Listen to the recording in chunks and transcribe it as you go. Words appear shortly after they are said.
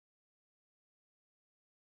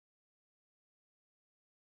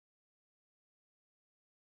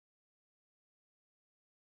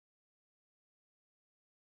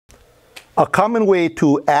A common way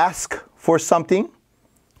to ask for something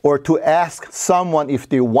or to ask someone if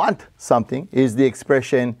they want something is the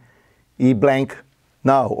expression "e blank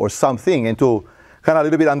now" or something. And to kind of a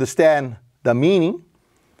little bit understand the meaning,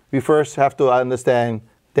 we first have to understand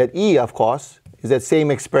that "e," of course, is that same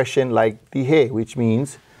expression like the "he," which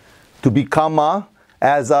means to become a,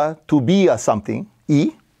 as a, to be a something,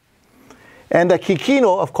 "e." And the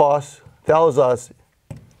kikino, of course, tells us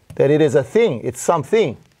that it is a thing, it's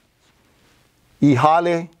something. "I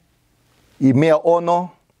hale, I mea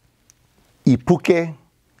ono, I puke,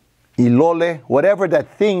 I lole," whatever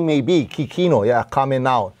that thing may be, kikino, yeah, common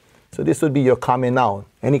noun. So this would be your common noun,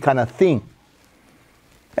 any kind of thing.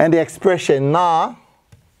 And the expression na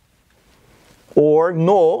or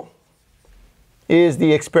no is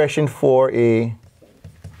the expression for a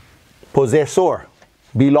possessor,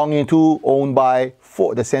 belonging to, owned by,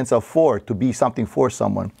 for, the sense of for, to be something for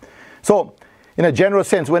someone. So, in a general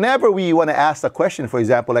sense, whenever we want to ask a question, for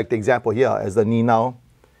example, like the example here as the ni now,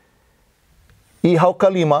 "I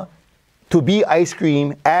haukalima," to be ice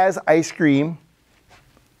cream, as ice cream,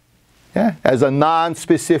 yeah, as a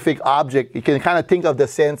non-specific object. You can kind of think of the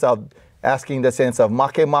sense of asking the sense of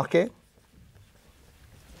make make.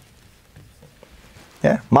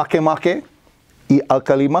 Yeah, make make, "I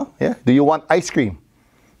alkalima," yeah, do you want ice cream?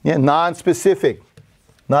 Yeah, non-specific.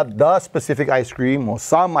 Not the specific ice cream or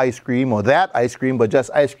some ice cream or that ice cream, but just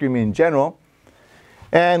ice cream in general.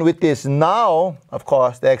 And with this now, of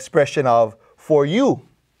course, the expression of for you,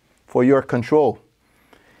 for your control.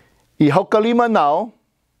 "I haukalima now,"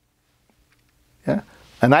 yeah,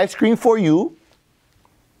 an ice cream for you.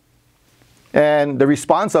 And the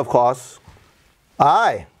response, of course,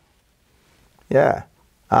 "I." Yeah,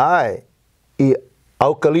 "I. I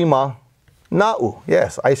haukalima naʻu."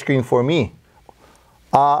 Yes, ice cream for me.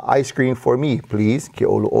 Ice cream for me, please. Ke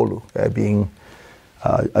olu olu. Being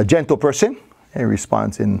a gentle person, and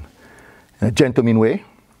responds in a gentleman way.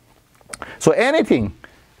 So anything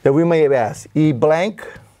that we may have asked, "I blank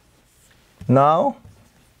now,"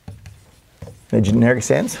 in a generic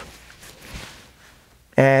sense.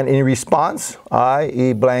 And in response,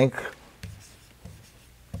 I blank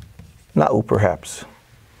naʻu, perhaps.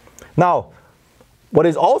 Now, what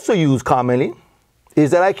is also used commonly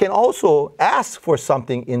is that I can also ask for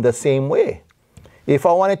something in the same way. If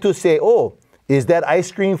I wanted to say, "Oh, is that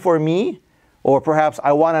ice cream for me?" Or perhaps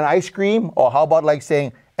 "I want an ice cream," or how about like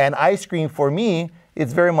saying "an ice cream for me,"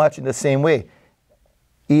 it's very much in the same way.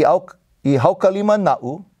 "I haukalima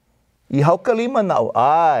naʻu," "I haukalima naʻu,"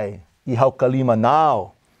 "I haukalima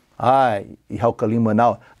now," "I haukalima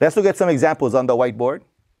now." Let's look at some examples on the whiteboard.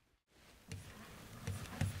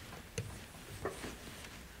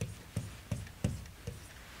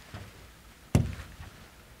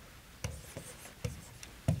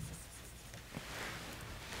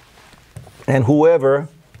 And whoever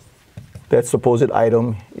that supposed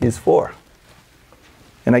item is for.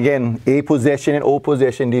 And again, a possession and o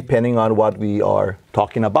possession depending on what we are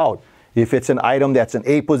talking about. If it's an item that's an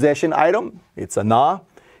a possession item, it's a na.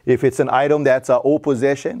 If it's an item that's a o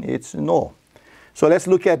possession, it's no. So let's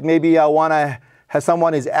look at maybe I want to have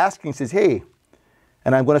someone is asking, says, "Hey,"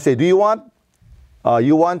 and I'm going to say, "Do you want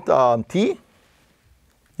tea?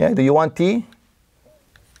 Yeah, do you want tea?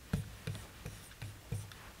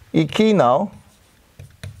 Iki now."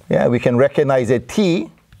 Yeah, we can recognize that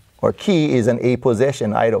tea or ki is an a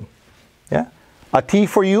possession item. Yeah, "A tea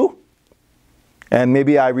for you?" And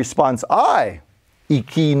maybe I respond, "I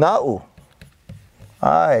iki naʻu."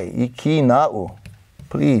 "I iki naʻu."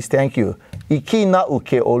 Please, thank you. "Iki naʻu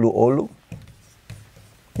ke olu olu."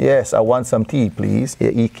 Yes, I want some tea, please.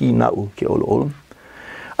 Yeah, "Iki naʻu ke olu olu."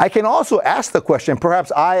 I can also ask the question,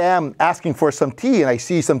 perhaps I am asking for some tea and I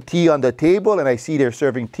see some tea on the table and I see they're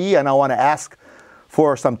serving tea and I want to ask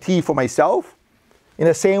for some tea for myself. In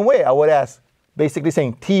the same way, I would ask, basically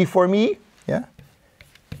saying, "Tea for me?" Yeah.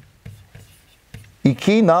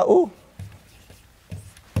 "Iki naʻu."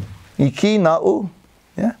 "Iki naʻu."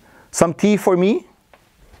 Yeah. "Some tea for me?"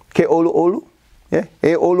 "Ke olu olu." Yeah.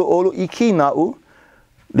 "E olu olu iki naʻu."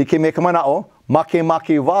 "Like me kamanao." "Make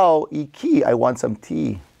make wau iki." I want some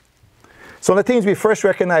tea. So the things we first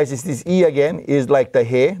recognize is this "e" again is like the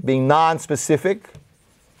 "he," being non-specific.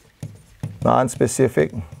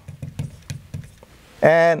 Non-specific.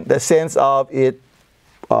 And the sense of it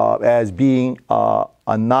as being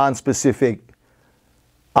a non-specific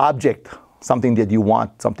object, something that you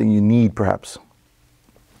want, something you need perhaps.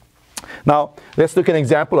 Now, let's look at an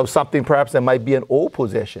example of something perhaps that might be an O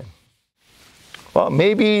possession. Well,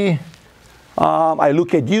 maybe I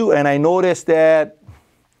look at you and I notice that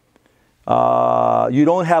you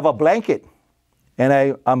don't have a blanket.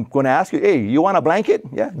 and I'm going to ask you, hey, you want a blanket?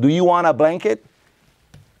 Yeah. Do you want a blanket?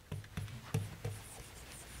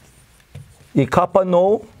 I kapa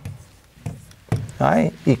no.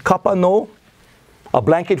 Right? I kapa no. A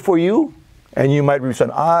blanket for you. And you might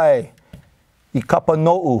respond, I kapa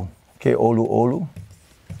no'u ke olu olu.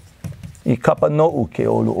 I kapa no'u ke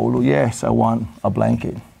olu olu. Yes, I want a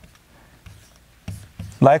blanket.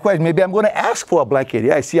 Likewise, maybe I'm going to ask for a blanket.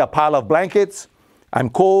 Yeah, I see a pile of blankets. I'm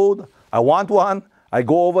cold. I want one. I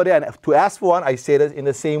go over there, and to ask for one, I say this in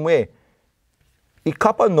the same way. I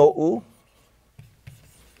kapa no'u.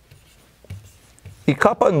 I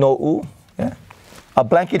kapa no'u. Yeah. A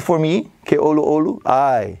blanket for me, ke olu olu.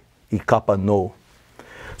 I kapa no.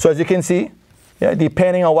 So as you can see, yeah,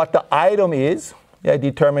 depending on what the item is, yeah,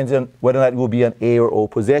 determines whether or not it will be an A or O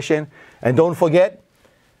possession. And don't forget,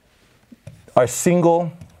 our single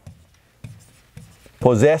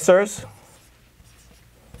possessors,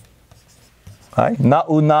 right?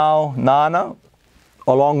 Na'u, nao, nana,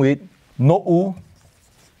 along with no'u,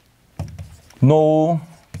 no,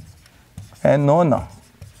 and nona.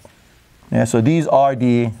 Yeah, so these are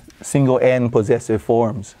the single N possessive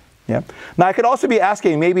forms. Yeah. Now I could also be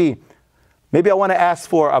asking, maybe I want to ask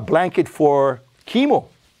for a blanket for Kimo,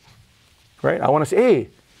 right? I want to say, hey,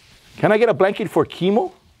 can I get a blanket for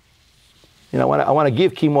Kimo? You know, I want to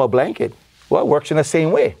give Kimo a blanket. Well, it works in the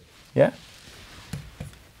same way. Yeah.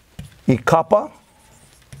 I kapa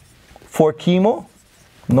for Kimo,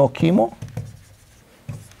 no Kimo.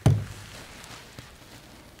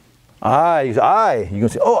 You can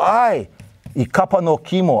say, oh, I kapa no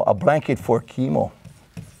Kimo, a blanket for Kimo.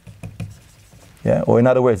 Yeah, or in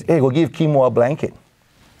other words, hey, go give Kimo a blanket.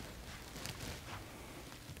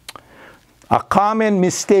 A common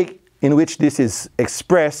mistake in which this is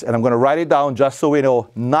expressed, and I'm going to write it down just so we know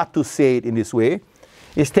not to say it in this way,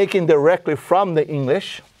 is taken directly from the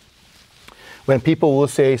English. When people will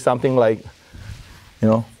say something like, you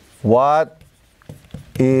know, what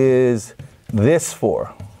is this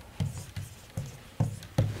for?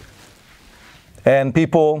 And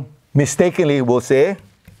people mistakenly will say,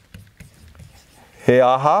 he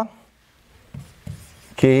aha,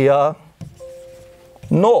 kia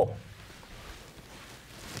no.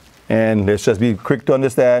 And let's just be quick to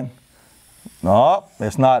understand. No,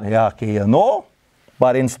 it's not he aha, kia no,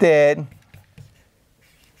 but instead,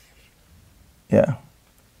 yeah,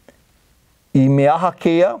 I me aha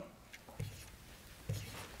kia,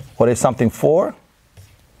 what is something for,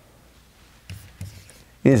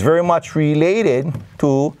 is very much related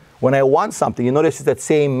to when I want something. You notice it's that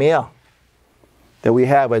same mea that we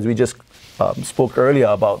have as we just spoke earlier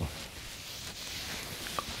about.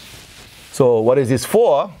 So what is this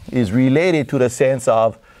for is related to the sense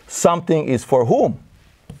of something is for whom.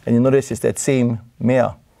 And you notice it's that same mea.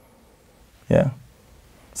 Yeah.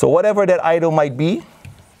 So whatever that item might be,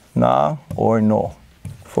 na or no,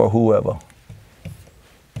 for whoever.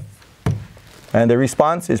 And the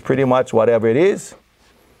response is pretty much whatever it is.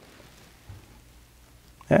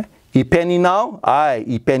 Yeah. I peni nau, I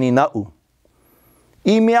peni na'u.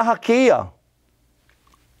 I mea hakeia.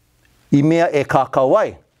 I mea e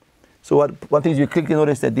kakawai. So one thing is you quickly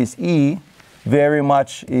notice that this E very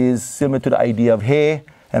much is similar to the idea of he,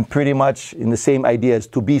 and pretty much in the same idea as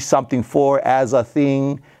to be something for, as a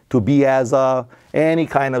thing, to be as a, any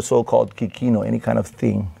kind of so-called kikino, any kind of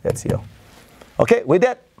thing that's here. Okay, with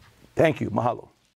that, thank you. Mahalo.